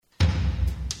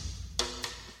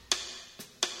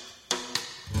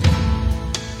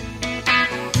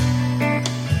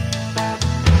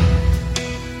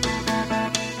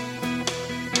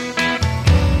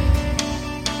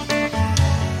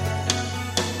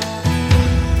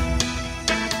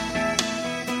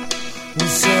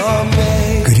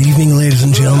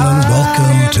Ladies and gentlemen,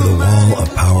 welcome to the Wall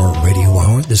of Power Radio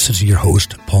Hour. This is your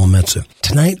host, Paul Metza.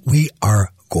 Tonight we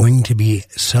are going to be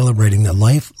celebrating the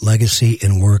life, legacy,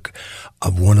 and work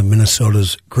of one of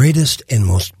Minnesota's greatest and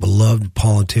most beloved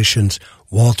politicians,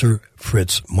 Walter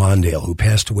Fritz Mondale, who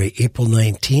passed away April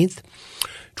 19th,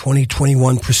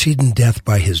 2021, preceding death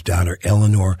by his daughter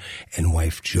Eleanor and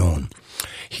wife Joan.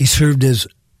 He served as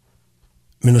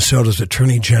Minnesota's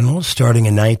Attorney General starting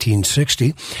in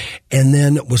 1960, and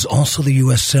then was also the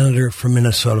U.S. Senator from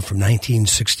Minnesota from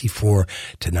 1964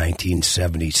 to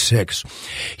 1976.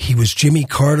 He was Jimmy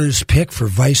Carter's pick for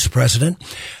vice president,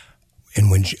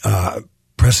 and when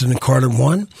President Carter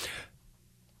won,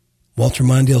 Walter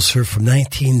Mondale served from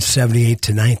 1978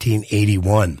 to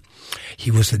 1981.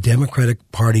 He was the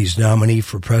Democratic Party's nominee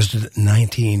for president in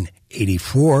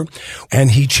 1984,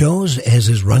 and he chose as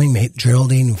his running mate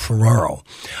Geraldine Ferraro,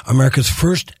 America's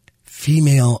first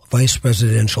female vice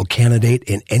presidential candidate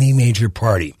in any major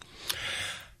party.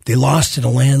 They lost in a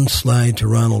landslide to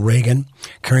Ronald Reagan,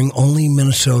 carrying only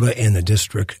Minnesota and the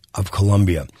District of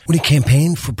Columbia. When he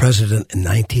campaigned for president in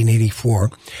 1984,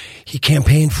 he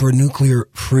campaigned for a nuclear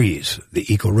freeze,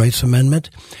 the Equal Rights Amendment,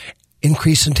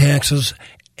 increase in taxes,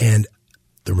 and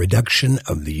the reduction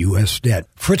of the U.S. debt.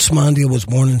 Fritz Mondale was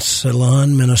born in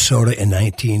Ceylon, Minnesota in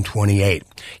 1928.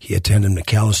 He attended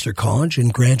Macalester College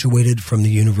and graduated from the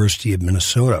University of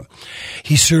Minnesota.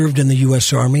 He served in the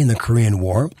U.S. Army in the Korean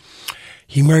War.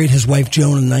 He married his wife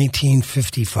Joan in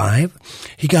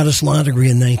 1955. He got his law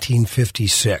degree in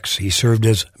 1956. He served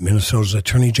as Minnesota's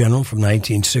Attorney General from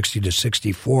 1960 to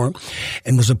 64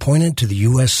 and was appointed to the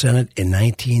U.S. Senate in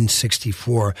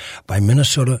 1964 by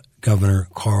Minnesota Governor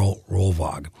Karl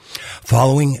Rolvaag.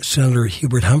 Following Senator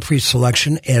Hubert Humphrey's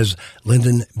selection as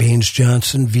Lyndon Baines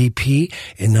Johnson VP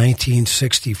in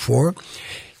 1964,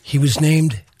 he was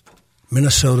named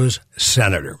Minnesota's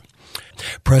Senator.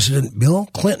 President Bill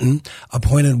Clinton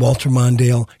appointed Walter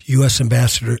Mondale U.S.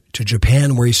 Ambassador to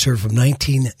Japan, where he served from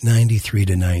 1993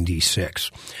 to 96.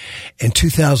 In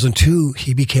 2002,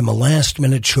 he became a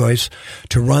last-minute choice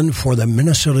to run for the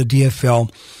Minnesota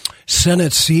DFL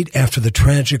Senate seat after the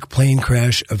tragic plane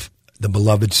crash of the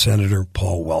beloved Senator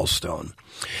Paul Wellstone.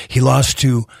 He lost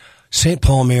to St.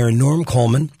 Paul Mayor Norm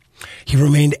Coleman. He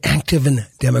remained active in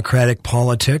Democratic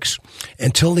politics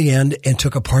until the end and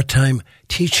took a part-time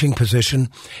teaching position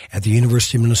at the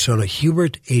University of Minnesota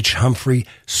Hubert H. Humphrey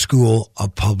School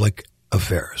of Public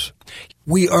Affairs.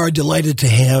 We are delighted to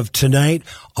have tonight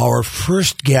our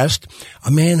first guest,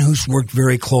 a man who's worked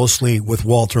very closely with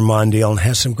Walter Mondale and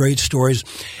has some great stories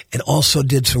and also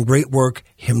did some great work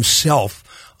himself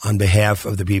on behalf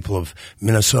of the people of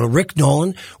Minnesota. Rick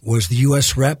Nolan was the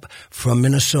U.S. Rep from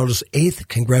Minnesota's 8th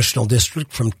Congressional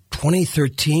District from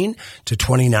 2013 to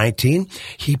 2019.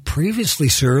 He previously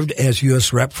served as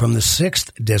U.S. Rep from the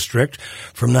 6th District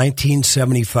from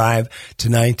 1975 to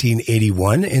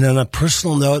 1981. And on a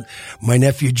personal note, my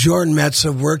nephew Jordan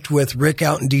Metza worked with Rick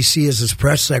out in D.C. as his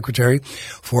press secretary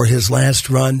for his last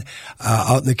run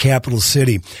out in the capital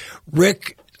city.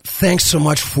 Rick, thanks so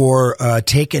much for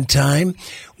taking time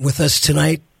with us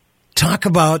tonight. Talk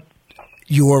about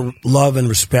your love and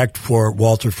respect for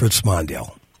Walter Fritz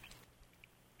Mondale.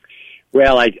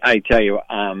 Well, I tell you,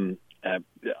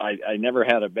 I never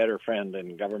had a better friend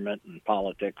in government and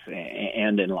politics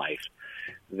and in life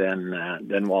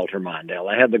than Walter Mondale.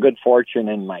 I had the good fortune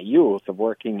in my youth of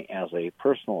working as a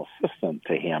personal assistant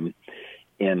to him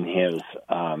in his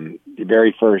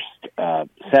very first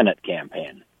Senate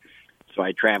campaign. So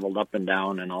I traveled up and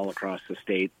down and all across the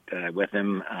state with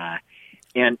him.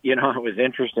 And, you know, it was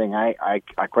interesting. I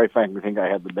quite frankly think I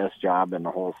had the best job in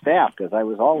the whole staff because I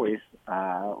was always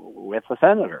with the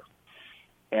senator.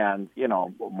 And, you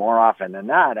know, more often than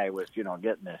not, I was, you know,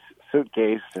 getting this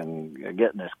suitcase and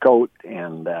getting this coat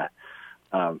and,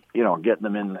 you know, getting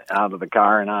them out of the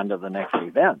car and on to the next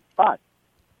event. But,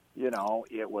 you know,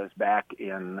 it was back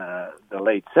in the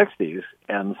late 60s.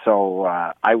 And so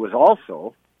I was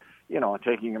also, you know,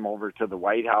 taking him over to the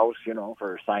White House, you know,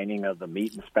 for signing of the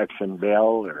meat inspection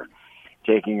bill, or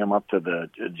taking him up to the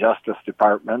Justice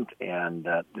Department and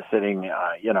sitting,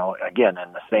 you know, again,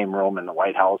 in the same room in the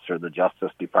White House or the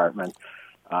Justice Department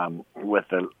with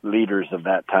the leaders of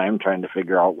that time, trying to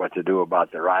figure out what to do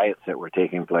about the riots that were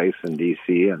taking place in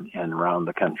D.C. and around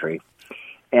the country.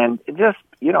 And just,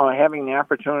 you know, having the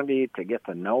opportunity to get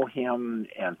to know him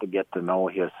and to get to know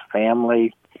his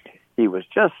family. He was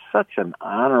just such an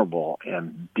honorable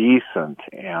and decent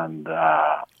and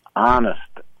honest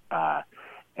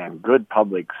and good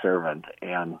public servant.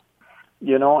 And,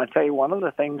 you know, I tell you, one of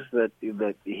the things that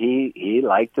he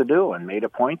liked to do and made a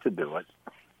point to do it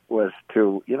was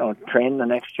to, you know, train the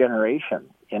next generation.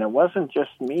 And it wasn't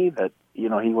just me that he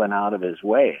went out of his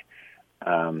way.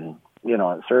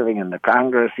 Serving in the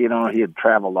Congress, he had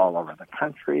traveled all over the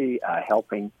country,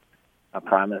 helping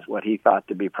promise what he thought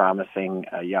to be promising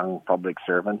young public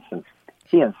servants. And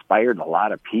he inspired a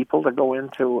lot of people to go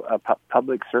into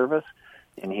public service.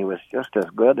 And he was just as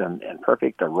good and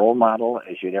perfect a role model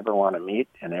as you'd ever want to meet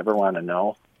and ever want to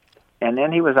know. And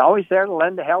then he was always there to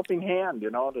lend a helping hand, to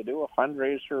do a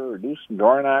fundraiser or do some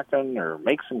door knocking or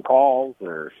make some calls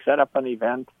or set up an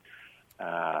event.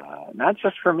 Not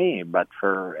just for me, but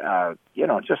for,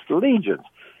 just legions.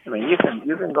 I mean, you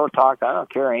can go talk, I don't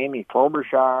care, Amy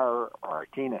Klobuchar or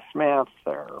Tina Smith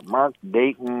or Mark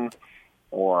Dayton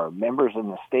or members in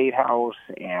the State House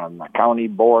and the county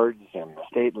boards and the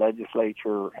state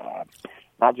legislature,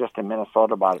 not just in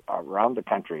Minnesota, but around the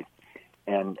country.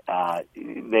 And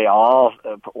they all,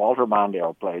 Walter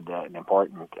Mondale played an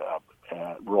important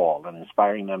role in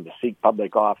inspiring them to seek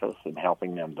public office and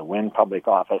helping them to win public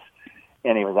office.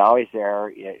 And he was always there.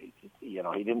 He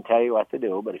didn't tell you what to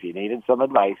do, but if you needed some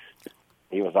advice,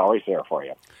 he was always there for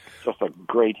you. Just a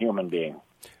great human being.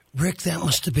 Rick, that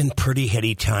must have been pretty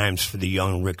heady times for the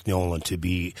young Rick Nolan to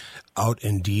be out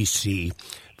in D.C.,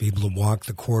 be able to walk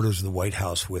the corridors of the White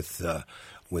House with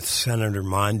Senator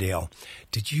Mondale.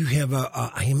 Did you have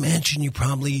I imagine you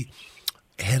probably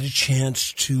had a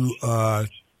chance to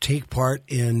take part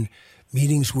in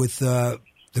meetings with the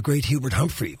great Hubert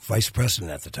Humphrey, vice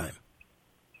president at the time.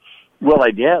 Well,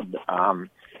 I did.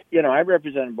 I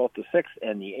represented both the 6th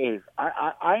and the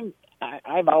 8th.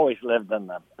 I've always lived in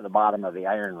the bottom of the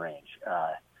Iron Range,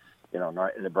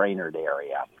 the Brainerd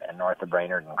area, and north of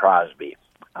Brainerd and Crosby.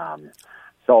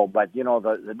 But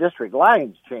the district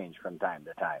lines change from time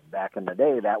to time. Back in the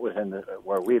day, that was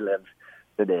where we live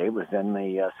today was in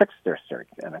the 6th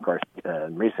district, and of course,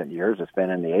 in recent years, it's been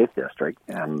in the 8th district.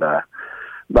 And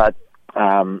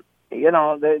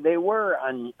they were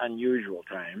unusual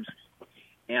times.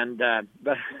 And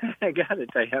but I got to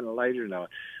tell you on a lighter note,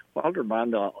 Walter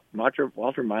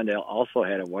Mondale also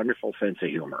had a wonderful sense of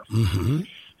humor. Mm-hmm.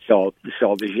 So as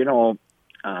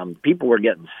people were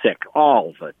getting sick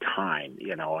all the time,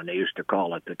 and they used to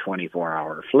call it the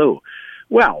 24-hour flu.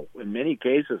 Well, in many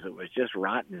cases, it was just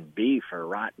rotten beef or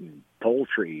rotten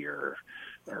poultry or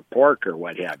pork or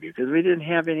what have you, because we didn't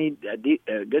have any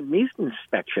good meat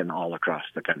inspection all across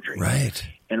the country. Right.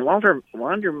 And Walter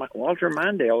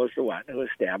Mondale was the one who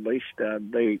established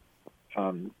the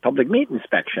public meat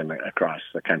inspection across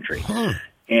the country. Huh.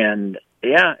 And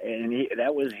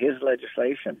that was his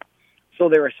legislation. So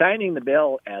they were signing the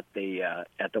bill at the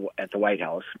White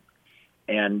House,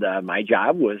 and my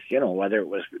job was, whether it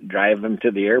was drive them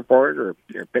to the airport or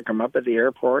pick them up at the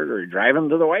airport or drive them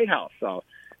to the White House. So,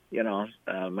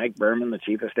 Mike Berman, the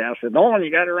chief of staff, said, "Nolan, you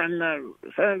got to run the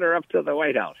senator up to the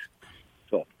White House."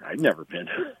 So I'd never been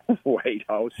to the White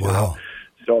House. Wow.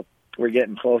 So we're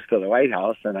getting close to the White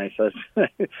House, and I said,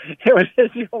 it was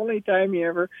the only time he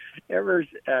ever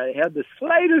had the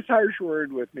slightest harsh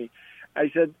word with me.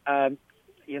 I said,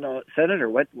 Senator,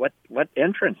 what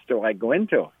entrance do I go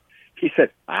into? He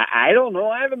said, I don't know.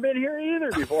 I haven't been here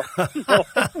either before.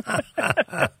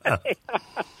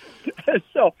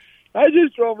 So I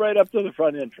just drove right up to the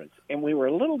front entrance, and we were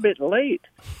a little bit late.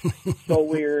 So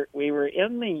we were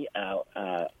in the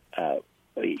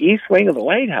east wing of the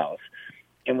White House,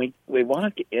 and we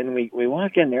walk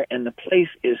in there, and the place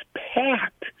is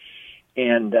packed.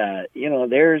 And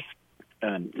there's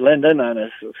Lyndon on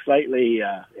a slightly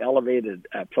elevated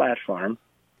platform,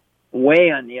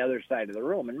 way on the other side of the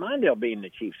room, and Mondale being the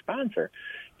chief sponsor,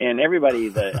 and everybody,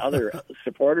 the other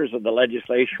supporters of the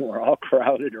legislation, were all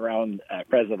crowded around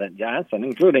President Johnson,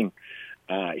 including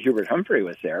Hubert Humphrey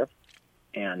was there,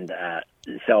 and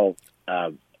so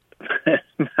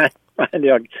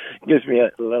Mondale gives me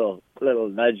a little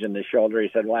nudge in the shoulder. He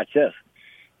said, "Watch this,"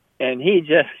 and he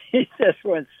just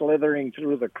went slithering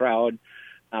through the crowd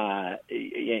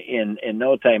in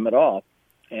no time at all.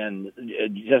 And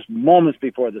just moments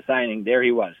before the signing, there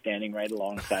he was, standing right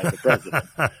alongside the president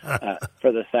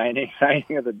for the signing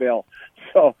of the bill.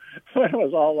 So when it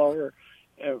was all over,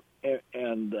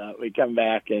 and we come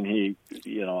back, and he,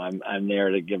 I'm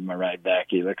there to give him a ride back.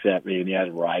 He looks at me, and he has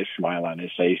a wry smile on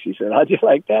his face. He said, "How'd you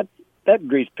like that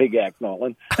greased pig act,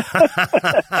 Nolan?"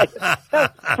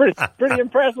 pretty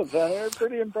impressive, Senator.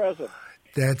 Pretty impressive.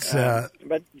 That's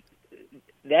but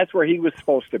that's where he was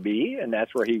supposed to be, and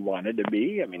that's where he wanted to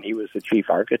be. I mean, he was the chief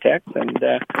architect, and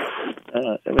it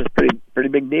was a pretty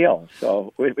big deal.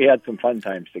 So we had some fun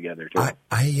times together, too.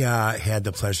 I had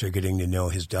the pleasure of getting to know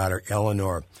his daughter,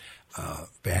 Eleanor,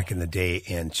 back in the day,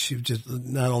 and she was just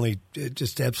not only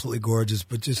just absolutely gorgeous,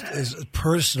 but just as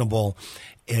personable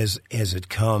as it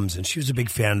comes. And she was a big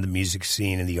fan of the music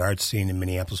scene and the art scene in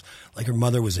Minneapolis. Like her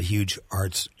mother was a huge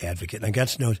arts advocate. And I got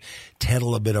to know Ted a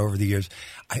little bit over the years.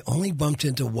 I only bumped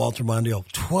into Walter Mondale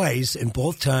twice, and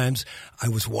both times I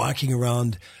was walking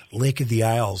around Lake of the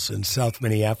Isles in South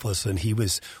Minneapolis, and he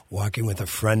was walking with a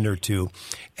friend or two.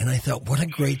 And I thought, what a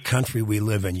great country we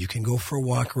live in. You can go for a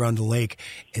walk around the lake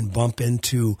and bump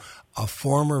into a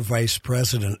former vice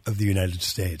president of the United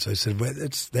States. I said, well,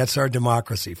 that's our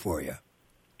democracy for you.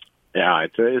 Yeah,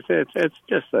 it's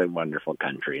just a wonderful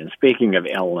country. And speaking of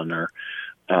Eleanor,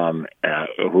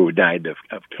 who died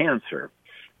of cancer,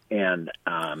 and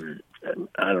I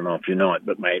don't know if you know it,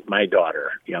 but my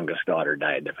daughter, youngest daughter,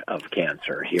 died of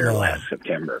cancer here last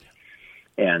September.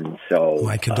 And so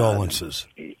my condolences.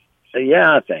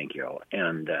 Yeah, thank you.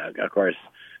 And of course,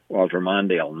 Walter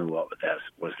Mondale knew what that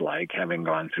was like, having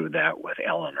gone through that with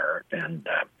Eleanor, and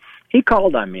he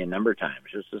called on me a number of times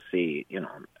just to see,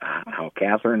 how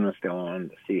Catherine was doing,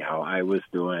 to see how I was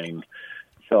doing.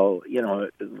 So,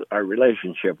 our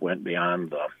relationship went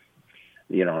beyond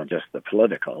just the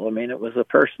political. I mean, it was a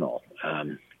personal.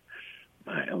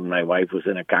 My wife was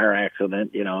in a car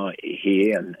accident.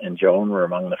 He and Joan were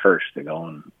among the first to go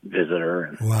and visit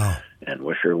her and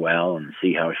wish her well and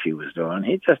see how she was doing.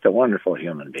 He's just a wonderful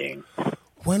human being.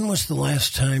 When was the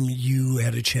last time you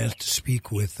had a chance to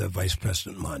speak with Vice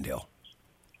President Mondale?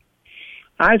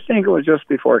 I think it was just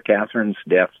before Catherine's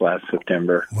death last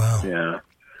September. Wow. Yeah.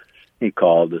 He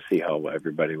called to see how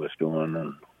everybody was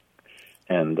doing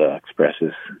and express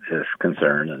his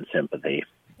concern and sympathy.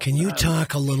 Can you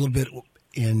talk a little bit,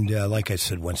 and like I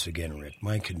said, once again, Rick,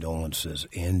 my condolences.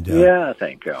 And yeah,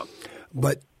 thank you.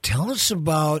 But tell us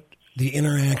about the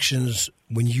interactions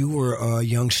when you were a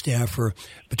young staffer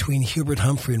between Hubert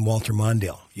Humphrey and Walter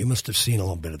Mondale. You must have seen a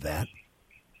little bit of that.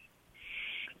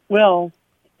 Well,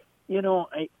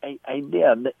 I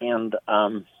did, and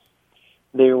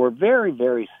they were very,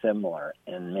 very similar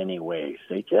in many ways.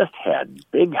 They just had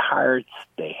big hearts.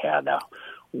 They had a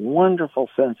wonderful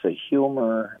sense of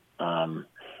humor.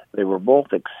 They were both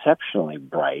exceptionally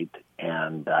bright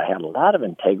and had a lot of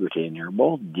integrity, and they were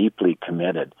both deeply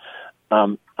committed.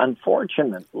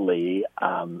 Unfortunately,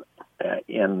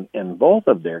 in both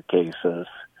of their cases,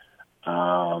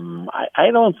 I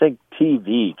don't think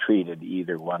TV treated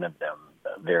either one of them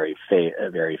very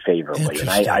favorably, and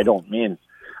I don't mean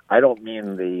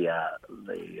the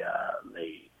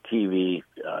TV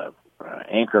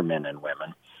anchormen and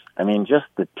women. I mean just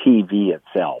the TV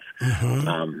itself.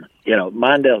 Mm-hmm.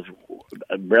 Mondale's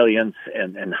brilliance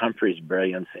and Humphrey's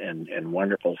brilliance and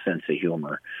wonderful sense of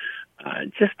humor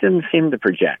just didn't seem to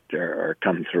project or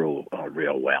come through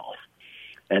real well.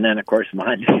 And then, of course,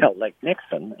 Mondale, like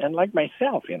Nixon, and like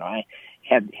myself, I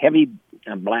had heavy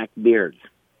black beards.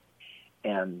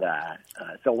 And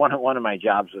so one of my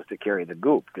jobs was to carry the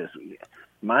goop, because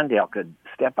Mondale could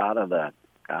step out of the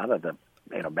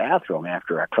bathroom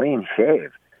after a clean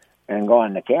shave and go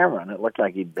on the camera, and it looked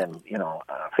like he'd been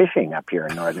fishing up here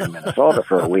in northern Minnesota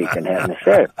for a week and hadn't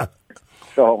shaved.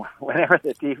 So whenever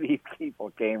the TV people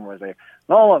came, was like,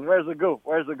 Nolan, where's the goop?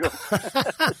 Where's the goop?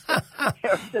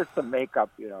 It was just the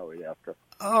makeup, we have to.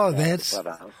 Oh, that's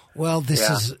well. This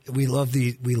is we love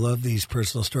these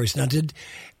personal stories. Now, did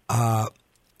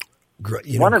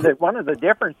one of the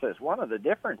differences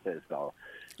though,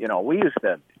 we used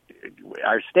to,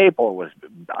 our staple was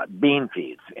bean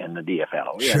feeds in the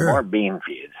DFL. We had more bean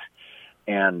feeds,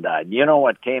 and you know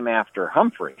what came after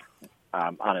Humphrey?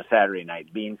 On a Saturday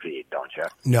night bean feed, don't you?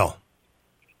 No.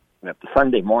 At the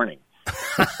Sunday morning.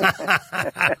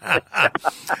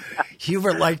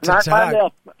 Hubert liked to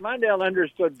talk. Mondale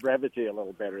understood brevity a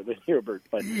little better than Hubert,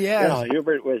 but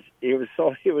Hubert was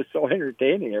so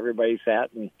entertaining. Everybody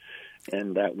sat and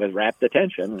with rapt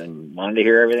attention and wanted to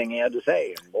hear everything he had to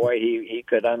say. And boy, he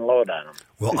could unload on them.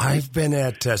 Well, I've been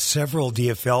at several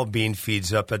DFL bean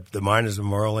feeds up at the Miners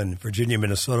Memorial in Virginia,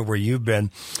 Minnesota, where you've been.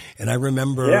 And I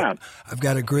remember I've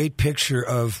got a great picture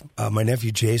of my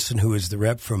nephew Jason, who is the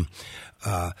rep from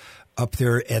up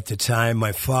there at the time,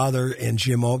 my father and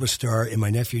Jim Obastar and my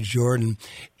nephew Jordan.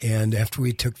 And after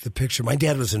we took the picture, my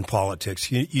dad was in politics.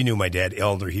 You knew my dad,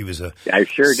 Elder. He was I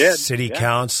sure did. City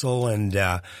council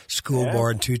and school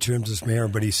board and 2 terms as mayor.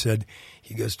 But he said,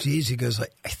 he goes,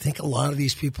 I think a lot of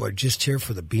these people are just here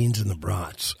for the beans and the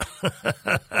brats.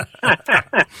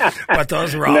 But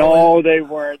those were all... No, they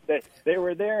weren't. They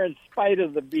were there in spite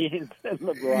of the beans and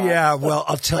the brats. Yeah, well,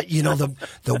 I'll tell you,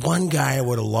 the one guy I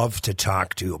would have loved to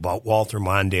talk to about Walter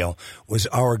Mondale was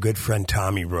our good friend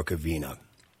Tommy Rukavina.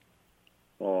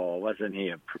 Oh, wasn't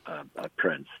he a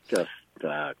prince? Just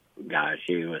gosh,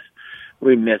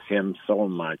 we miss him so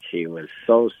much. He was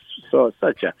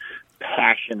such a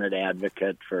passionate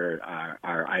advocate for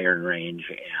our Iron Range,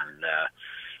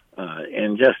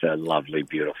 and just a lovely,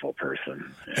 beautiful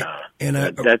person.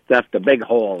 That's the big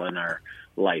hole in our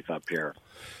life up here.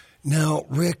 Now,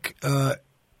 Rick,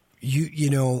 you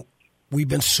know, we've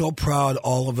been so proud,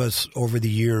 all of us, over the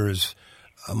years,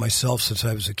 myself since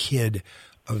I was a kid,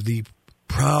 of the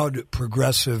proud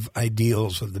progressive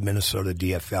ideals of the Minnesota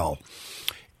DFL.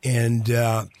 And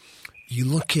you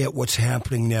look at what's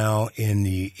happening now in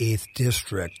the 8th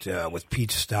District with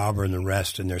Pete Stauber and the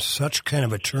rest, and there's such kind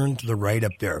of a turn to the right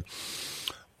up there.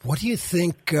 What do you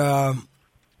think?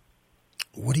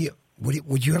 Would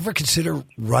you ever consider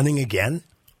running again?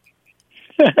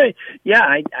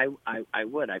 Yeah, I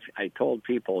would. I told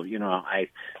people, you know,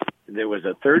 there was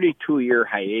a 32-year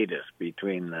hiatus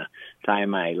between the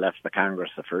time I left the Congress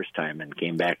the first time and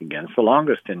came back again. It's the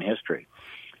longest in history.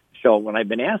 So when I've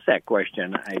been asked that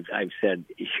question, I've said,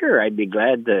 sure, I'd be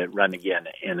glad to run again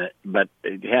in it, but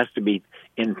it has to be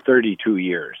in 32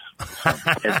 years. So,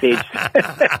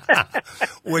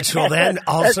 which will then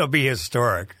also be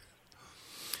historic.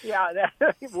 Yeah,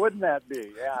 wouldn't that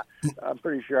be? Yeah, I'm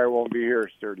pretty sure I won't be here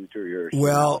 32 years.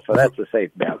 Well, so that's a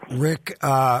safe bet. Rick,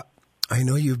 I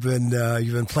know you've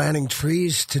been planting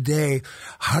trees today.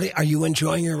 Are you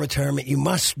enjoying your retirement? You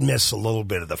must miss a little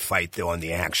bit of the fight, though, and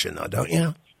the action, though, don't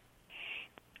you?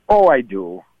 Oh, I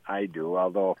do.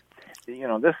 Although, you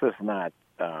know, this is not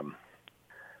by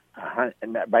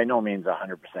no means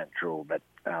 100% true. But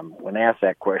when asked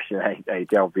that question, I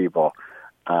tell people,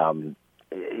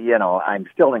 you know, I'm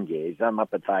still engaged. I'm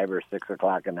up at 5 or 6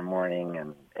 o'clock in the morning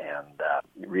and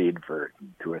read for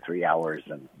 2 or 3 hours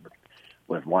and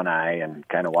with one eye and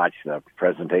kind of watch the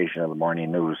presentation of the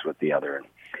morning news with the other.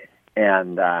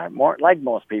 And more like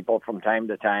most people, from time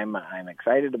to time, I'm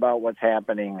excited about what's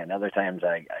happening, and other times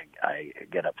I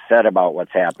get upset about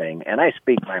what's happening, and I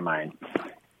speak my mind.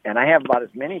 And I have about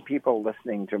as many people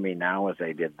listening to me now as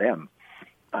I did then,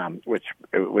 which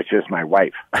is my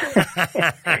wife.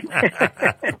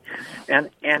 and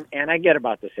I get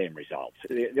about the same results.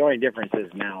 The only difference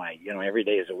is now every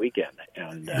day is a weekend,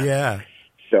 and yeah.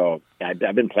 So I've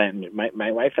been planting.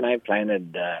 My wife and I have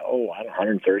planted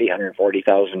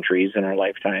 140,000 trees in our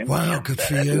lifetime. Wow, good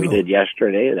for you. We did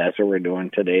yesterday. That's what we're doing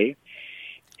today,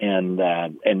 and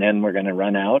then we're going to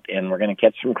run out and we're going to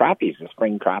catch some crappies. The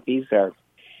spring crappies are,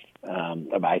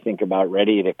 I think, about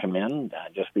ready to come in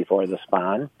just before the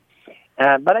spawn.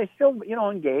 But I still,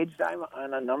 engaged. I'm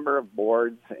on a number of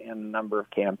boards and a number of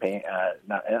campaigns.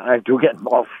 I do get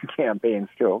involved in campaigns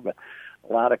too, but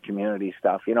a lot of community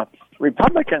stuff.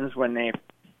 Republicans, when they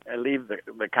leave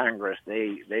the Congress,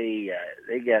 they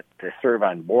get to serve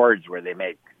on boards where they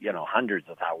make hundreds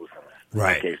of thousands,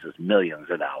 right. In some cases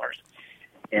millions of dollars.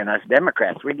 And us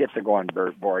Democrats, we get to go on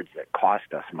boards that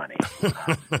cost us money.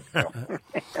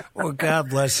 Well, God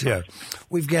bless you.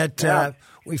 We've had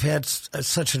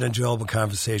such an enjoyable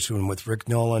conversation with Rick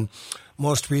Nolan.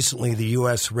 Most recently, the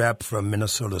U.S. rep from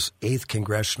Minnesota's 8th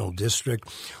Congressional District.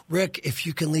 Rick, if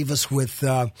you can leave us with,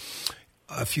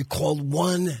 if you called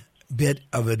one bit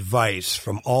of advice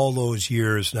from all those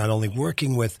years, not only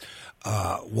working with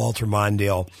Walter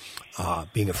Mondale,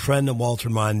 being a friend of Walter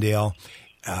Mondale,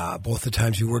 both the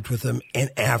times you worked with him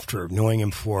and after knowing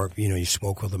him you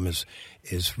spoke with him as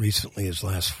recently as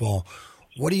last fall.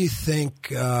 What do you think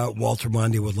Walter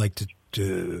Mondale would like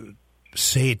to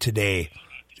say today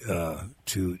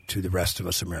to the rest of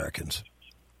us Americans?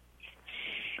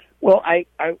 Well, I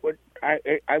would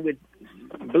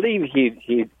believe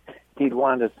he'd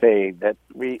want to say that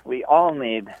we all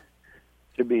need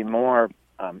to be more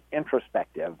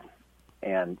introspective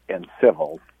and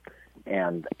civil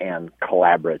and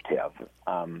collaborative.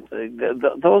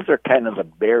 Those are kind of the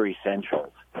bare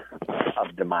essentials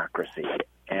of democracy.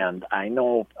 And I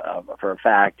know for a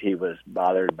fact he was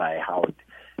bothered by how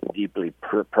deeply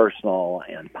personal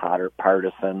and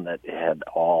partisan that had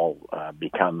all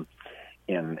become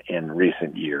in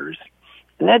recent years.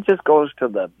 And that just goes to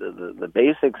the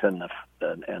basics and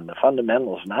the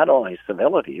fundamentals, not only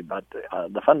civility, but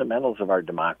the fundamentals of our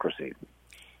democracy.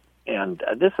 And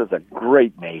this is a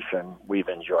great nation. We've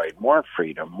enjoyed more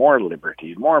freedom, more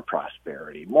liberty, more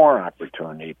prosperity, more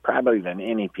opportunity, probably than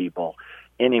any people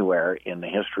anywhere in the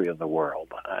history of the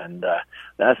world. And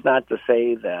that's not to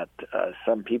say that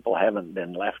some people haven't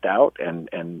been left out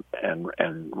and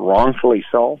wrongfully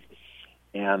so.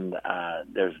 And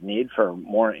there's need for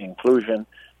more inclusion,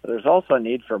 but there's also a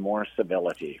need for more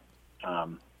civility.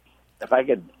 If I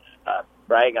could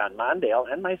brag on Mondale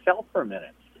and myself for a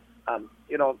minute,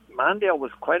 Mondale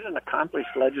was quite an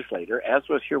accomplished legislator, as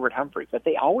was Hubert Humphrey, but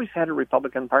they always had a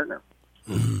Republican partner.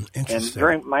 Interesting. And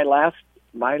during my last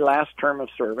term of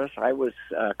service, I was,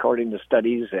 according to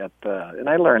studies and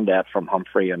I learned that from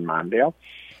Humphrey and Mondale,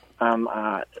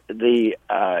 the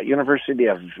University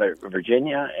of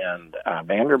Virginia and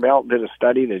Vanderbilt did a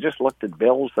study. They just looked at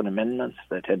bills and amendments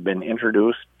that had been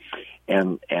introduced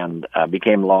and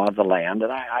became law of the land.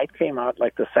 And I came out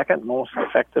like the second most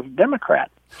effective Democrat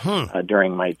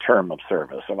during my term of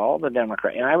service of all the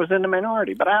Democrats. And I was in the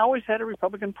minority, but I always had a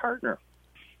Republican partner.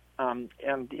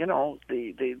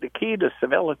 The key to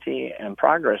civility and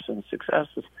progress and success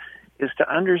is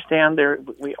to understand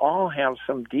we all have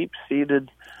some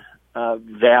deep-seated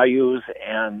values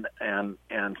and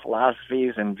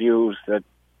philosophies and views that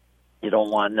you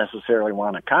don't necessarily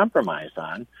want to compromise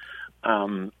on,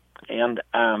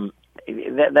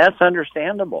 that's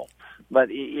understandable. But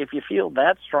if you feel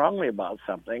that strongly about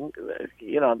something,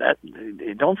 that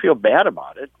don't feel bad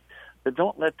about it, but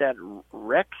don't let that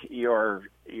wreck your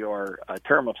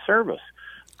term of service,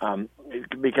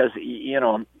 because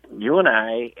you and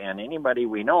I and anybody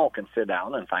we know can sit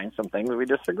down and find some things we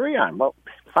disagree on. Well,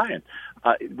 fine.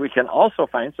 We can also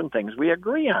find some things we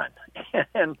agree on,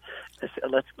 and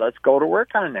let's go to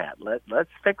work on that.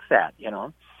 Let's fix that.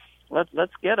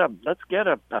 Let's get a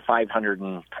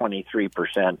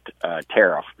 523%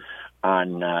 tariff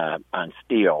on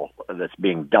steel that's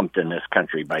being dumped in this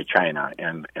country by China,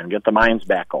 and get the mines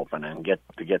back open and get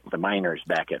the miners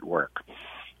back at work.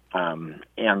 Why?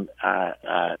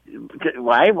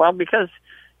 Well, because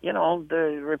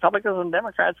the Republicans and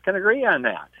Democrats can agree on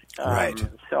that. Right.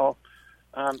 So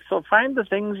find the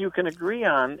things you can agree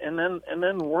on, and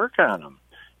then work on them,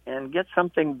 and get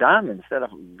something done instead of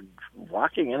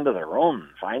walking into the room and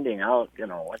finding out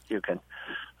what you can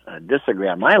disagree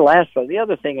on. The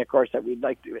other thing, of course, that we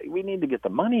need to get the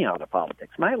money out of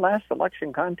politics. My last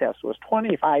election contest was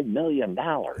 $25 million.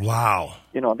 Wow.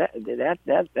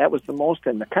 That was the most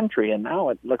in the country, and now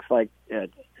it looks like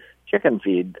chicken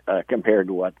feed compared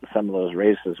to what some of those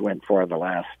races went for the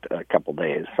last couple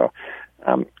days. So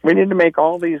we need to make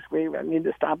all these. We need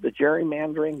to stop the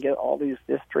gerrymandering, get all these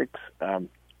districts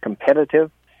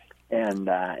competitive, and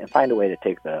find a way to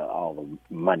take all the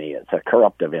money. It's a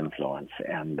corruptive influence,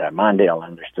 and Mondale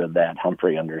understood that.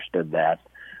 Humphrey understood that,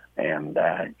 and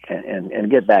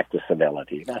get back to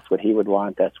civility. That's what he would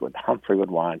want. That's what Humphrey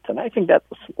would want, and I think that's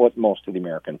what most of the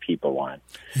American people want.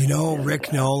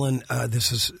 Rick Nolan,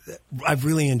 I've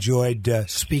really enjoyed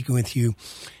speaking with you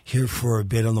here for a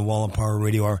bit on the Wall of Power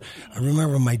Radio Hour. I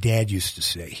remember my dad used to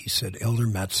say, he said, Elder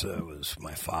Metza was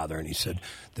my father, and he said,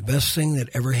 the best thing that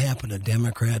ever happened to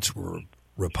Democrats were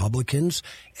Republicans,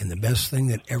 and the best thing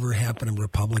that ever happened to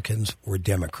Republicans were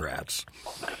Democrats.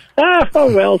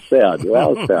 Well said.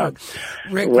 Well said.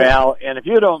 Rick, and if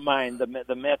you don't mind, the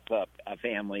Metza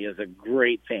family is a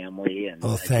great family, and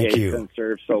thank you. Jason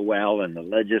served so well in the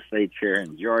legislature,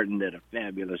 and Jordan did a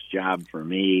fabulous job for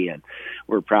me, and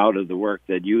we're proud of the work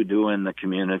that you do in the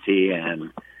community,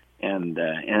 and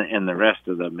the rest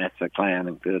of the Metza clan,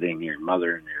 including your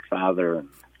mother and your father. And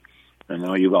I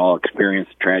know you've all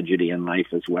experienced tragedy in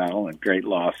life as well, and great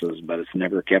losses, but it's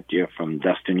never kept you from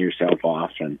dusting yourself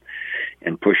off and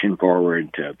pushing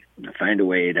forward to find a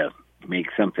way to make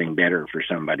something better for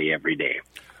somebody every day.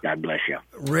 God bless you.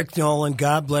 Rick Nolan,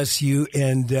 God bless you,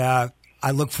 and I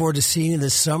look forward to seeing you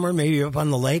this summer, maybe up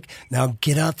on the lake. Now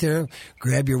get out there,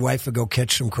 grab your wife, and go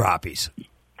catch some crappies.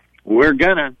 We're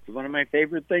gonna. It's one of my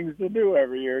favorite things to do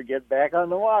every year, get back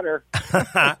on the water.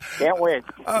 Can't wait.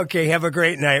 Okay, have a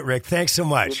great night, Rick. Thanks so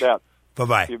much. You bet.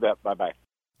 Bye-bye. You bet. Bye-bye.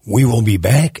 We will be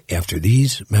back after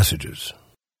these messages.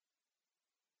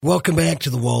 Welcome back to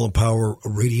the Wall of Power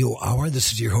Radio Hour.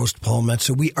 This is your host, Paul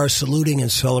Metza. We are saluting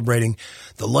and celebrating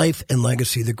the life and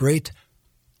legacy of the great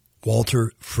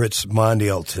Walter Fritz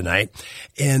Mondale tonight.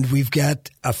 And we've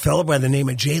got a fellow by the name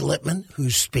of Jay Lippman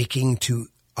who's speaking to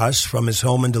us from his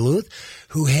home in Duluth,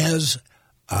 who has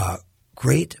a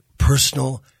great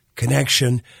personal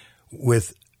connection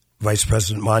with Vice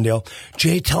President Mondale.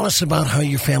 Jay, tell us about how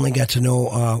your family got to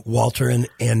know Walter and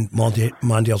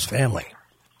Mondale's family.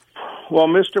 Well,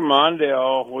 Mr.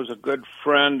 Mondale was a good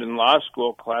friend and law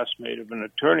school classmate of an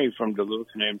attorney from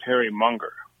Duluth named Harry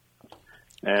Munger.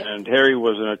 And Harry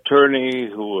was an attorney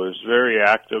who was very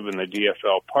active in the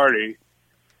DFL party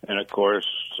and, of course,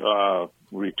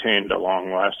 retained a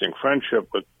long-lasting friendship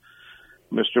with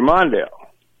Mr. Mondale.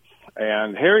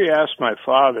 And Harry asked my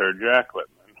father, Jack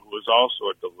Lippman, who was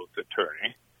also a Duluth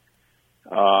attorney,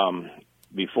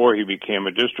 before he became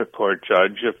a district court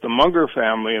judge, if the Munger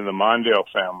family and the Mondale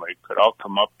family could all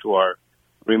come up to our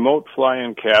remote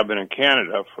fly-in cabin in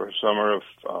Canada for a summer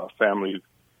of family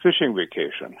fishing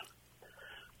vacation.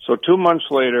 So 2 months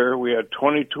later, we had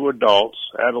 22 adults,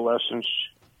 adolescents,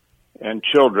 and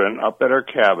children up at our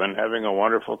cabin having a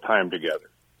wonderful time together.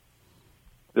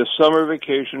 This summer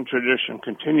vacation tradition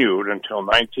continued until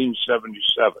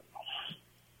 1977.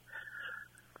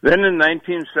 Then in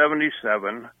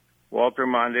 1977, Walter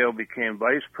Mondale became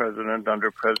vice president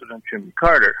under President Jimmy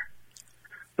Carter.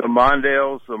 The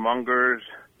Mondales, the Mungers,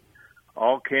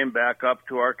 all came back up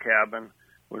to our cabin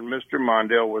when Mr.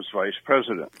 Mondale was vice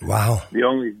president. Wow. The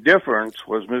only difference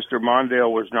was Mr.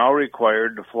 Mondale was now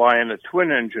required to fly in a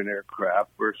twin-engine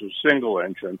aircraft versus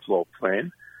single-engine float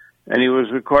plane, and he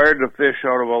was required to fish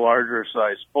out of a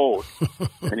larger-sized boat.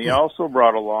 And he also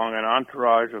brought along an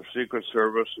entourage of Secret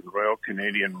Service and Royal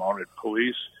Canadian Mounted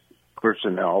Police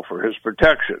personnel for his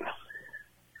protection.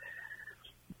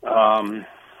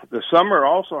 The summer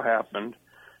also happened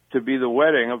to be the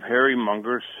wedding of Harry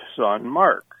Munger's son,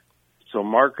 Mark. So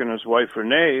Mark and his wife,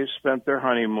 Renee, spent their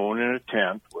honeymoon in a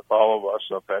tent with all of us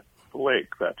up at the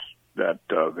lake that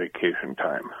vacation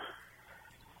time.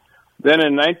 Then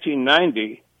in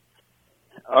 1990,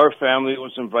 our family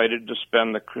was invited to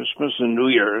spend the Christmas and New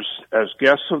Year's as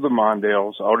guests of the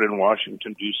Mondales out in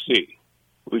Washington, D.C.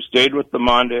 We stayed with the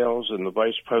Mondales in the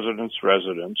Vice President's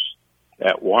residence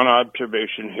at One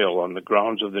Observation Hill on the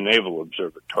grounds of the Naval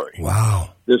Observatory.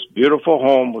 Wow. This beautiful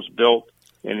home was built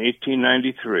in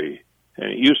 1893,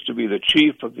 and it used to be the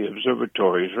chief of the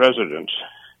observatory's residence.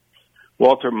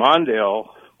 Walter Mondale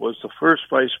was the first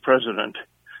vice president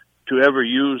to ever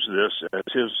use this as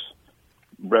his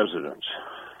residence.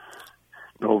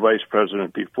 No vice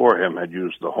president before him had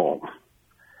used the home.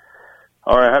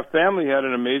 Our family had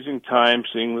an amazing time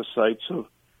seeing the sights of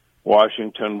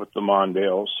Washington with the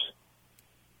Mondales.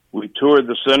 We toured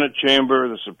the Senate chamber,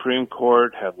 the Supreme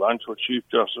Court, had lunch with Chief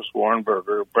Justice Warren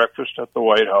Burger, breakfast at the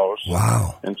White House,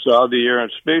 wow, and saw the Air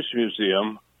and Space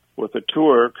Museum with a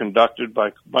tour conducted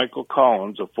by Michael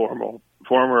Collins, a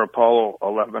former Apollo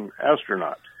 11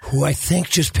 astronaut. Who I think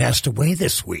just passed away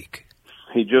this week.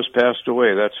 He just passed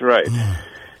away, that's right.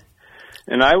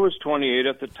 And I was 28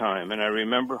 at the time, and I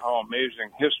remember how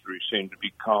amazing history seemed to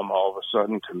become all of a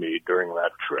sudden to me during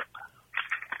that trip.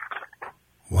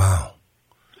 Wow.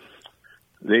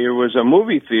 There was a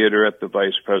movie theater at the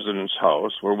Vice President's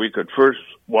house where we could first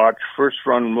watch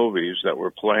first-run movies that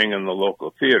were playing in the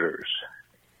local theaters.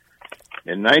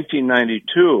 In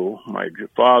 1992, my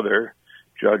father,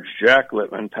 Judge Jack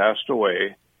Littman, passed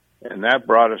away, and that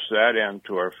brought us that end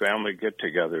to our family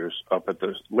get-togethers up at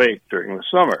the lake during the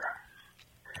summer.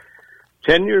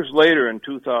 10 years later, in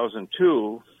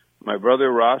 2002, my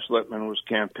brother Ross Littman was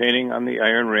campaigning on the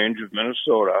Iron Range of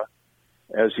Minnesota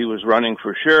as he was running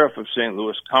for sheriff of St.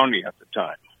 Louis County at the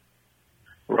time.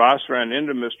 Ross ran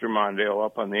into Mr. Mondale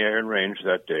up on the Iron Range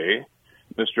that day.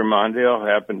 Mr. Mondale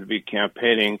happened to be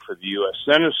campaigning for the U.S.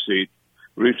 Senate seat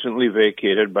recently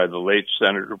vacated by the late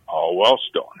Senator Paul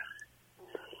Wellstone.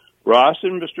 Ross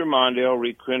and Mr. Mondale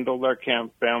rekindled our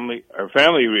family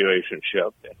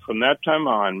relationship, and from that time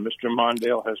on, Mr.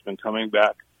 Mondale has been coming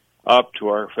back up to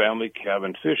our family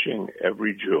cabin fishing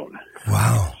every June.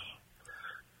 Wow.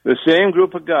 The same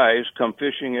group of guys come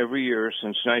fishing every year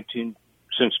since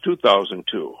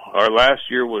 2002. Our last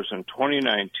year was in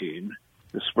 2019,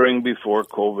 the spring before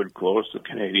COVID closed the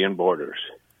Canadian borders.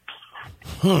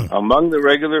 Among the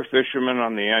regular fishermen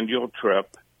on the annual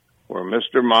trip were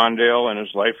Mr. Mondale and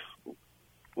his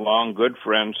lifelong good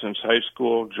friend since high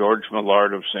school, George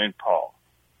Millard of St. Paul,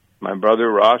 my brother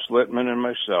Ross Littman and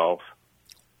myself,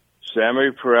 Sammy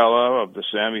Perella of the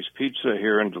Sammy's Pizza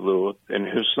here in Duluth, and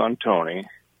his son Tony,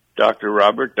 Dr.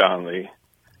 Robert Donnelly,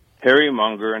 Harry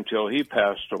Munger until he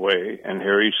passed away, and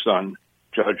Harry's son,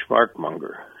 Judge Mark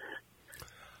Munger.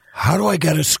 How do I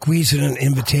get to squeeze in an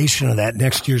invitation of that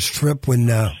next year's trip when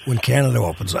Canada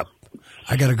opens up?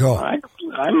 I got to go.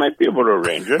 I might be able to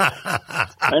arrange it.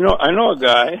 I know a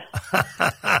guy.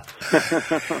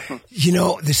 You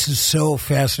know, this is so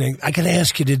fascinating. I got to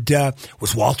ask you,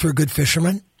 was Walter a good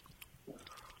fisherman?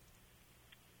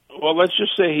 Well, let's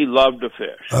just say he loved to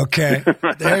fish. Okay.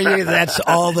 That's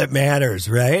all that matters,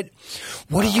 right?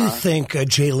 What do you think,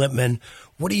 Jay Littman,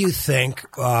 what do you think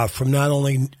from not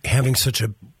only having such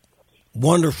a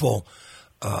wonderful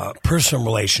personal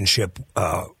relationship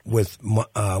with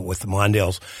the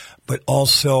Mondales, but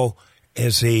also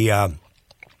as a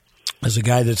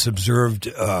guy that's observed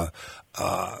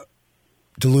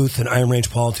Duluth and Iron Range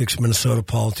politics, Minnesota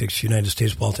politics, United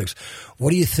States politics,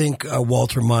 what do you think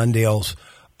Walter Mondale's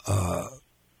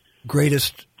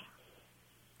greatest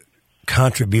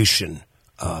contribution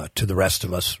to the rest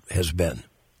of us has been?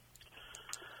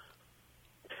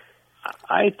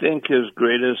 I think his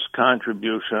greatest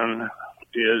contribution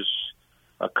is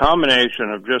a combination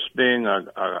of just being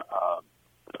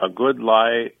a good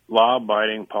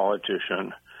law-abiding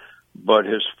politician, but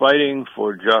his fighting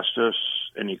for justice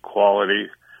and equality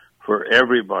for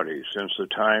everybody since the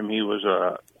time he was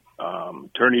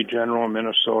Attorney General of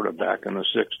Minnesota back in the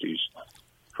 60s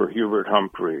for Hubert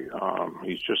Humphrey.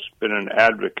 He's just been an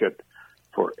advocate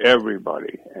for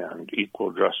everybody and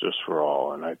equal justice for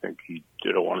all, and I think he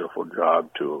did a wonderful job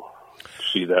to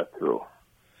see that through.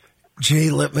 Jay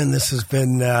Lippman, this has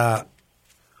been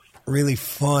really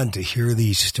fun to hear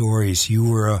these stories.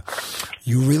 You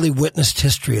really witnessed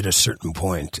history at a certain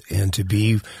point, and to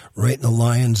be right in the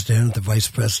lion's den at the Vice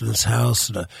President's house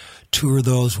and a tour of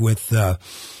those with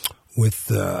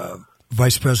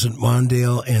Vice President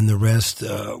Mondale and the rest.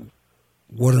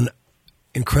 What an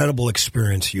incredible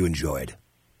experience you enjoyed.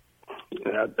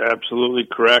 That's absolutely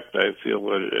correct. I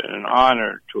feel it an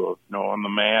honor to have known the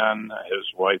man, his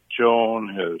wife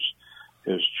Joan,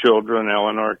 his children,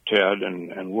 Eleanor, Ted,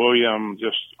 and William,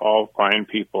 just all fine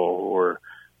people who were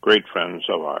great friends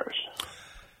of ours.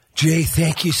 Jay,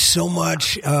 thank you so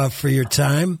much for your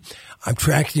time. I'm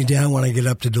tracking you down when I get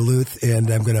up to Duluth, and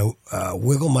I'm going to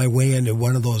wiggle my way into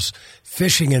one of those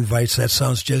fishing invites. That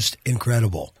sounds just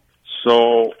incredible.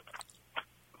 So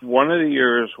one of the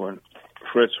years when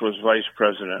Fritz was vice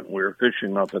president, we were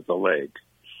fishing up at the lake.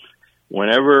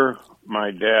 Whenever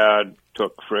my dad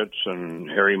took Fritz and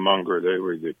Harry Munger, they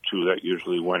were the two that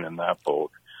usually went in that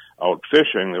boat, out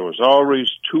fishing, there was always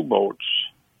two boats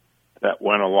that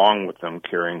went along with them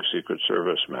carrying Secret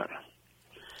Service men.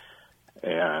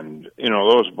 And,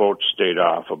 those boats stayed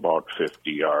off about 50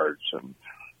 yards and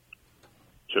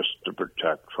just to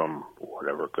protect from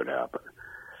whatever could happen.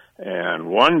 And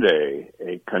one day,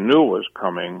 a canoe was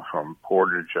coming from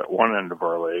Portage at one end of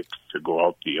our lake to go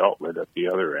out the outlet at the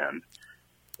other end.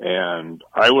 And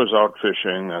I was out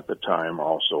fishing at the time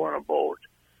also in a boat.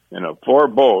 And of four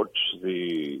boats,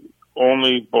 the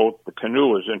only boat the canoe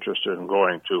was interested in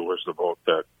going to was the boat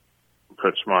that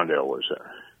Fritz Mondale was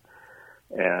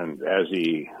in. And as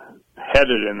he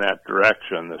headed in that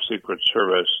direction, the Secret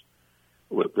Service,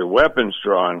 with their weapons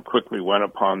drawn, quickly went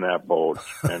upon that boat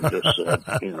and just said,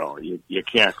 you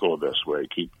can't go this way.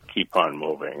 Keep on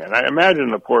moving. And I imagine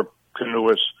the poor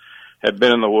canoeist had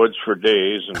been in the woods for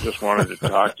days and just wanted to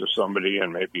talk to somebody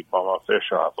and maybe bum a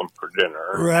fish off them for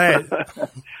dinner. Right.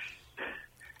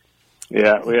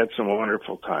 Yeah, we had some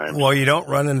wonderful times. Well, you don't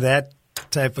run into that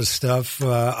type of stuff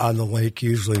on the lake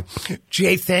usually.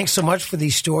 Jay, thanks so much for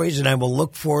these stories, and I will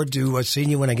look forward to seeing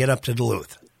you when I get up to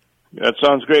Duluth. That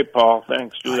sounds great, Paul.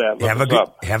 Thanks. Do that.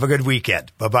 Have a good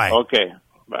weekend. Bye-bye. Okay.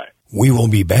 Bye. We will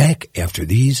be back after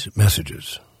these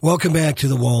messages. Welcome back to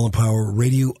the Wall of Power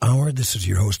Radio Hour. This is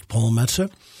your host, Paul Metza.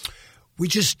 We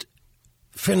just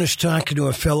finished talking to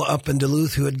a fella up in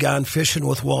Duluth who had gone fishing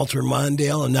with Walter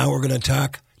Mondale, and now we're going to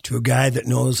talk to a guy that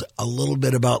knows a little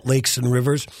bit about lakes and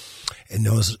rivers and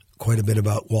knows quite a bit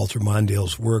about Walter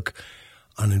Mondale's work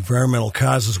on environmental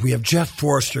causes. We have Jeff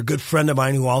Forster, a good friend of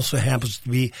mine who also happens to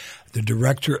be the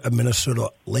director of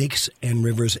Minnesota Lakes and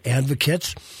Rivers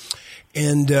Advocates.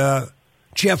 And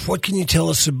Jeff, what can you tell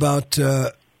us about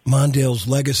Mondale's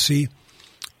legacy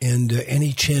and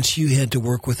any chance you had to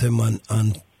work with him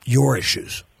on your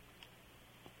issues?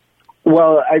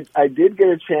 Well, I did get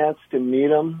a chance to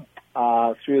meet him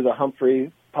through the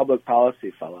Humphrey Public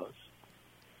Policy Fellows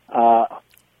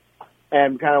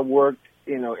and kind of worked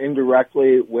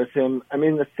indirectly with him. I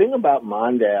mean, the thing about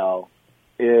Mondale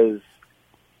is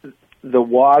the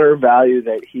water value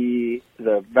the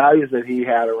values that he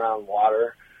had around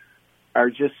water are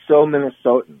just so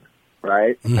Minnesotan,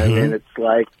 right? Mm-hmm. I mean,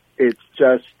 it's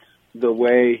just the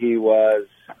way he was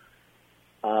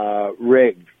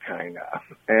rigged, kind of.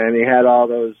 And he had all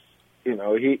those,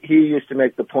 he used to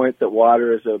make the point that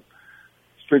water is a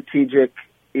strategic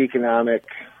economic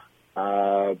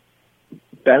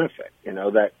benefit,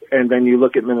 and then you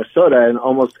look at Minnesota and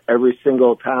almost every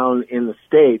single town in the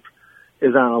state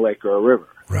is on a lake or a river.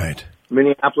 Right.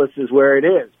 Minneapolis is where it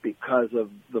is because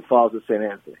of the Falls of St.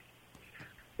 Anthony,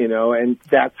 and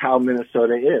that's how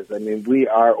Minnesota is. I mean, we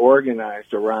are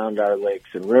organized around our lakes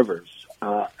and rivers.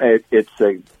 It's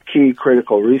a key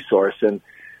critical resource. And,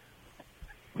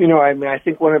 I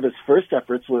think one of his first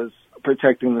efforts was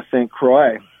protecting the St.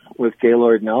 Croix with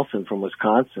Gaylord Nelson from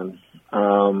Wisconsin.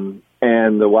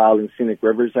 And the Wild and Scenic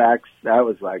Rivers Act, that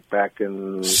was like back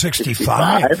in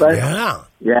 65.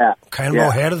 Yeah. Kind of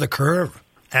ahead of the curve,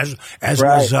 as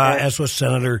was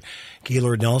Senator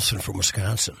Gaylord Nelson from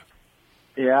Wisconsin.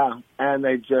 Yeah, and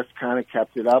they just kind of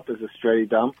kept it up as a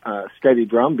steady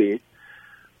drumbeat.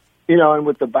 and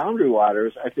with the boundary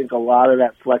waters, I think a lot of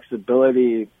that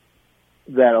flexibility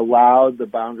that allowed the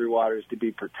boundary waters to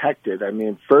be protected. I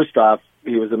mean, first off,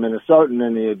 he was a Minnesotan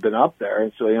and he had been up there,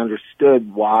 and so he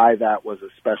understood why that was a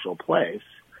special place.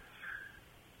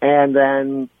 And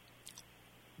then,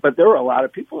 but there were a lot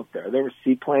of people up there. There were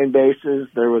seaplane bases.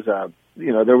 There was a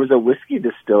whiskey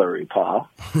distillery, Paul,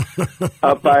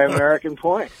 up by American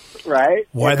Point, right?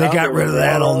 Why they got rid of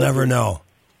that, I'll never know.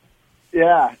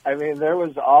 Yeah, I mean, there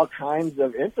was all kinds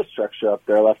of infrastructure up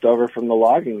there left over from the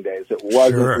logging days. It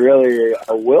wasn't really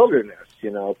a wilderness,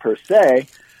 per se.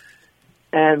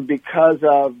 And because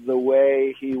of the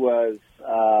way he was,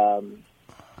 the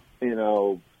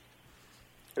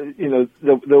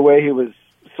way he was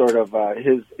sort of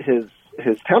his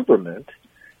temperament,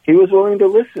 he was willing to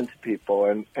listen to people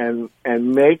and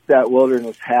make that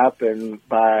wilderness happen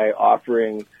by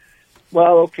offering,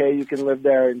 well, okay, you can live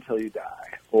there until you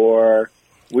die, or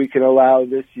we can allow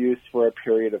this use for a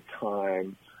period of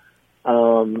time.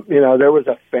 There was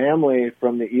a family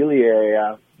from the Ely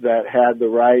area that had the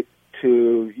right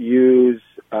to use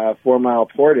 4 Mile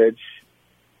Portage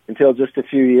until just a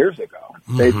few years ago.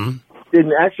 They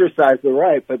didn't exercise the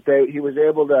right, but he was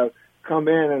able to come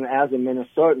in and as a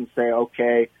Minnesotan say,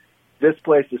 okay, this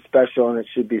place is special and it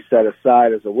should be set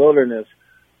aside as a wilderness,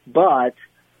 but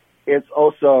it's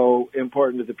also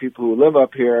important to the people who live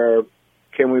up here.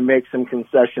 Can we make some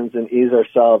concessions and ease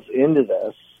ourselves into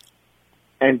this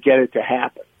and get it to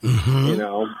happen?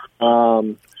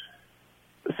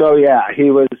 So yeah,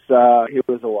 he was a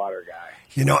water guy.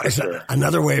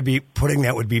 Another way of putting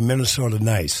that would be Minnesota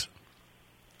nice.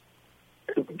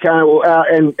 Kind of,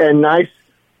 and nice,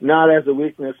 not as a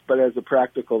weakness, but as a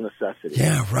practical necessity.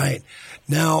 Yeah, right.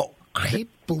 Now, I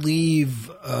believe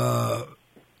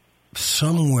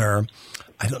somewhere,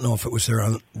 I don't know if it was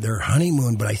on their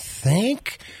honeymoon, but I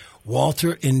think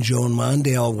Walter and Joan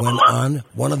Mondale went on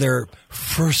one of their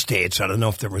first dates. I don't know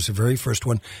if there was the very first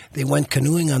one. They went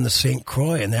canoeing on the St.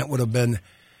 Croix, and that would have been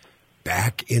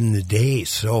back in the day.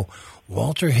 So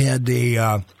Walter had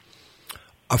a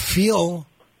feel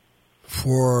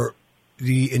for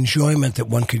the enjoyment that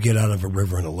one could get out of a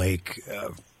river and a lake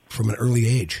from an early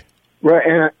age.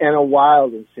 Right, and a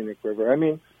wild and scenic river. I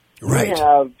mean, we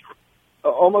have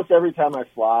almost every time I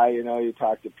fly, you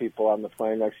talk to people on the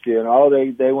plane next to you,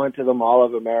 and they went to the Mall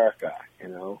of America,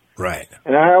 Right.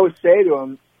 And I always say to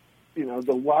them,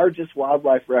 the largest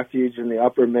wildlife refuge in the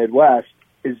upper Midwest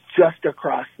is just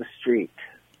across the street.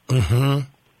 Mm-hmm.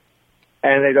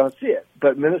 And they don't see it.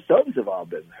 But Minnesotans have all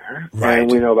been there. Right.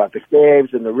 And we know about the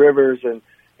caves and the rivers, and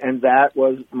that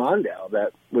was Mondale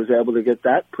that was able to get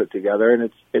that put together,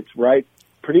 and it's right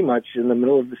pretty much in the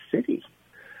middle of the city.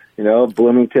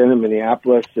 Bloomington and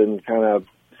Minneapolis and kind of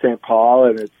St. Paul,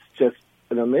 and it's just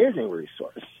an amazing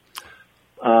resource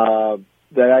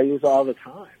that I use all the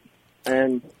time.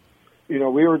 And, we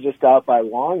were just out by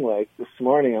Long Lake this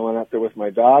morning. I went out there with my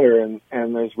daughter, and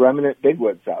there's remnant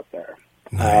bigwoods out there.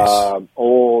 Nice.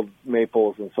 Old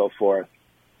maples and so forth,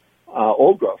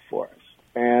 old growth forests.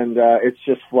 And it's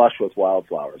just flush with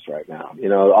wildflowers right now.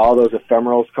 All those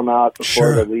ephemerals come out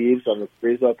before the leaves on the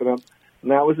trees open up. And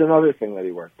that was another thing that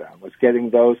he worked on, was getting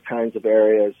those kinds of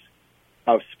areas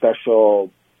of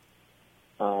special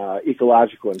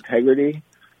ecological integrity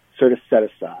sort of set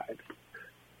aside.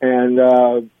 And,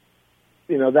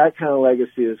 that kind of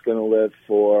legacy is going to live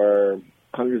for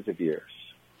hundreds of years.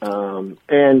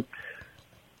 And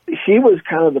he was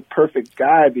kind of the perfect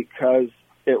guy because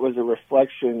it was a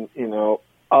reflection,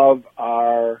 of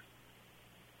our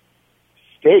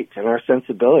state and our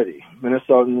sensibility.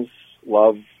 Minnesotans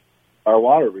love our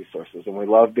water resources, and we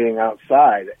love being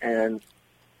outside. And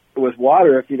with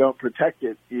water, if you don't protect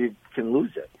it, you can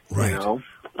lose it. Right.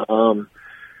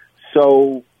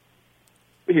 So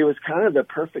he was kind of the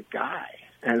perfect guy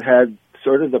and had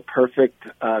sort of the perfect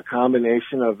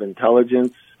combination of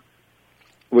intelligence,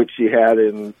 which he had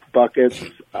in buckets,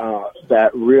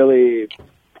 that really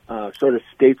sort of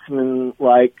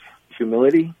statesman-like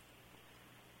humility,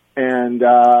 and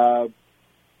the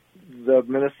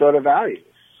Minnesota values.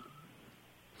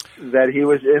 That he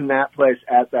was in that place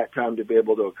at that time to be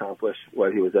able to accomplish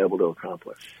what he was able to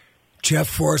accomplish. Jeff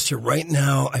Forster, right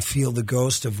now I feel the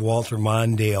ghost of Walter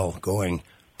Mondale going,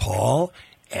 Paul,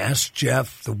 ask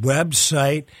Jeff the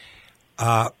website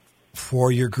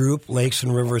for your group, Lakes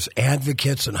and Rivers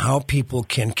Advocates, and how people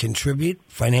can contribute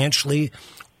financially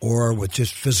or with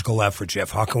just physical effort,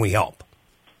 Jeff. How can we help?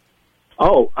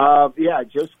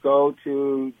 Just go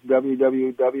to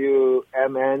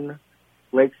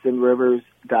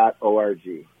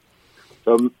www.mnlakesandrivers.org.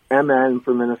 So MN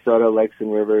for Minnesota,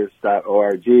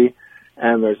 lakesandrivers.org.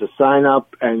 And there's a sign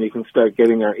up, and you can start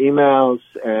getting our emails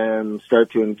and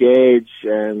start to engage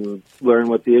and learn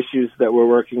what the issues that we're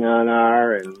working on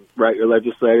are, and write your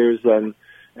legislators and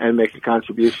make a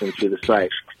contribution through the site.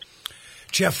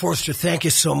 Jeff Forster, thank you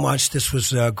so much. This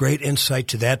was a great insight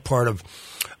to that part of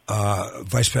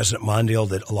Vice President Mondale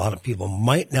that a lot of people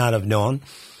might not have known.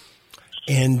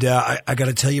 And I got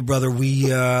to tell you, brother,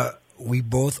 we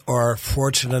both are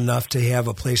fortunate enough to have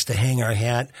a place to hang our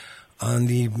hat on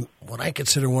what I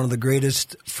consider one of the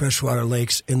greatest freshwater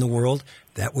lakes in the world.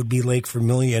 That would be Lake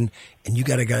Vermilion. And you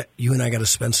and I got to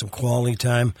spend some quality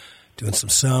time doing some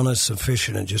saunas, some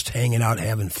fishing, and just hanging out,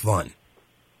 having fun.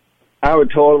 I would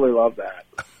totally love that.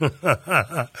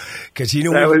 Because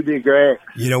that would be great.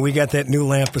 We got that new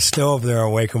Lampa stove there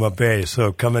on Waikima Bay,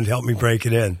 so come and help me break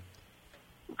it in.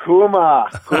 Kuma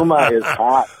is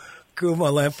hot.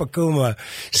 Lampa Kuma.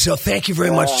 So thank you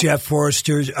very much, Jeff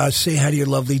Forster. Say hi to your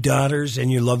lovely daughters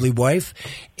and your lovely wife.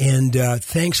 And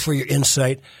thanks for your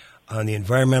insight on the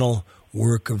environmental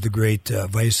work of the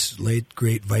late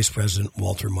great Vice President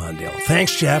Walter Mondale.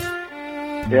 Thanks, Jeff.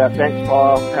 Yeah, thanks,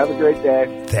 Paul. Have a great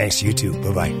day. Thanks, you too.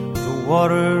 Bye-bye. The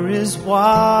water is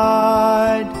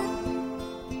wide.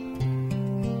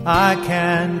 I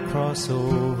can cross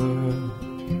over.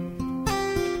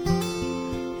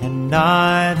 And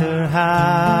neither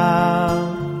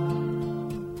have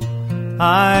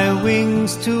I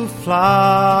wings to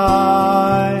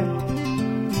fly.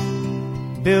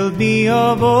 Build me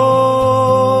a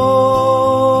boat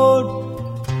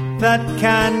that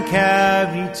can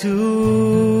carry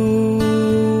two,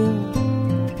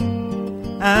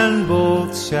 and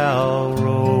both shall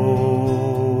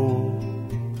row,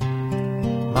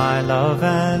 my love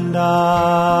and I.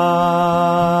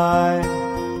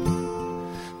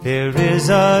 There is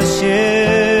a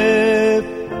ship,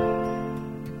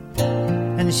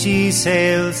 and she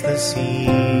sails the sea.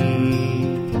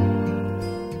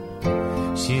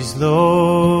 She's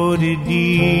loaded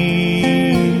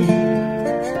deep,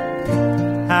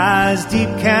 as deep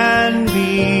can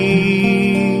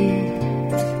be,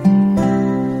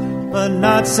 but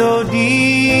not so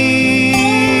deep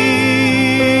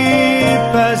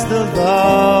as the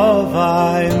love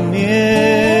I'm in.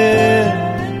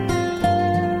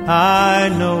 I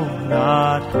know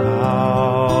not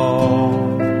how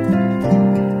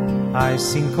I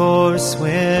sink or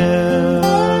swim.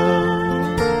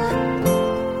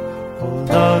 Oh,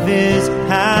 love is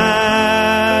handsome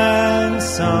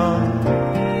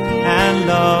and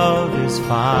love is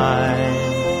fine.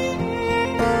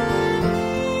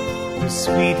 The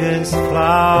sweetest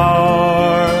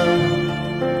flower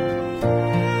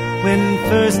when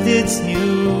first it's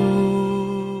new.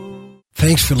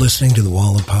 Thanks for listening to the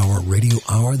Wall of Power Radio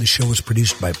Hour. The show was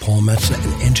produced by Paul Metza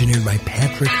and engineered by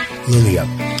Patrick Lunia.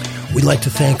 We'd like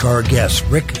to thank our guests,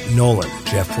 Rick Nolan,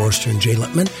 Jeff Forster, and Jay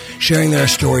Littman, sharing their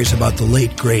stories about the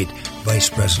late, great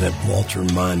Vice President Walter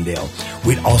Mondale.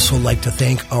 We'd also like to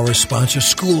thank our sponsor,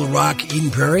 School of Rock, Eden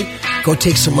Prairie. Go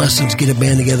take some lessons, get a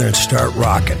band together, and start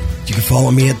rocking. You can follow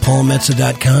me at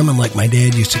paulmetza.com, and like my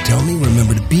dad used to tell me,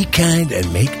 remember to be kind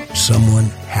and make someone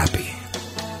happy.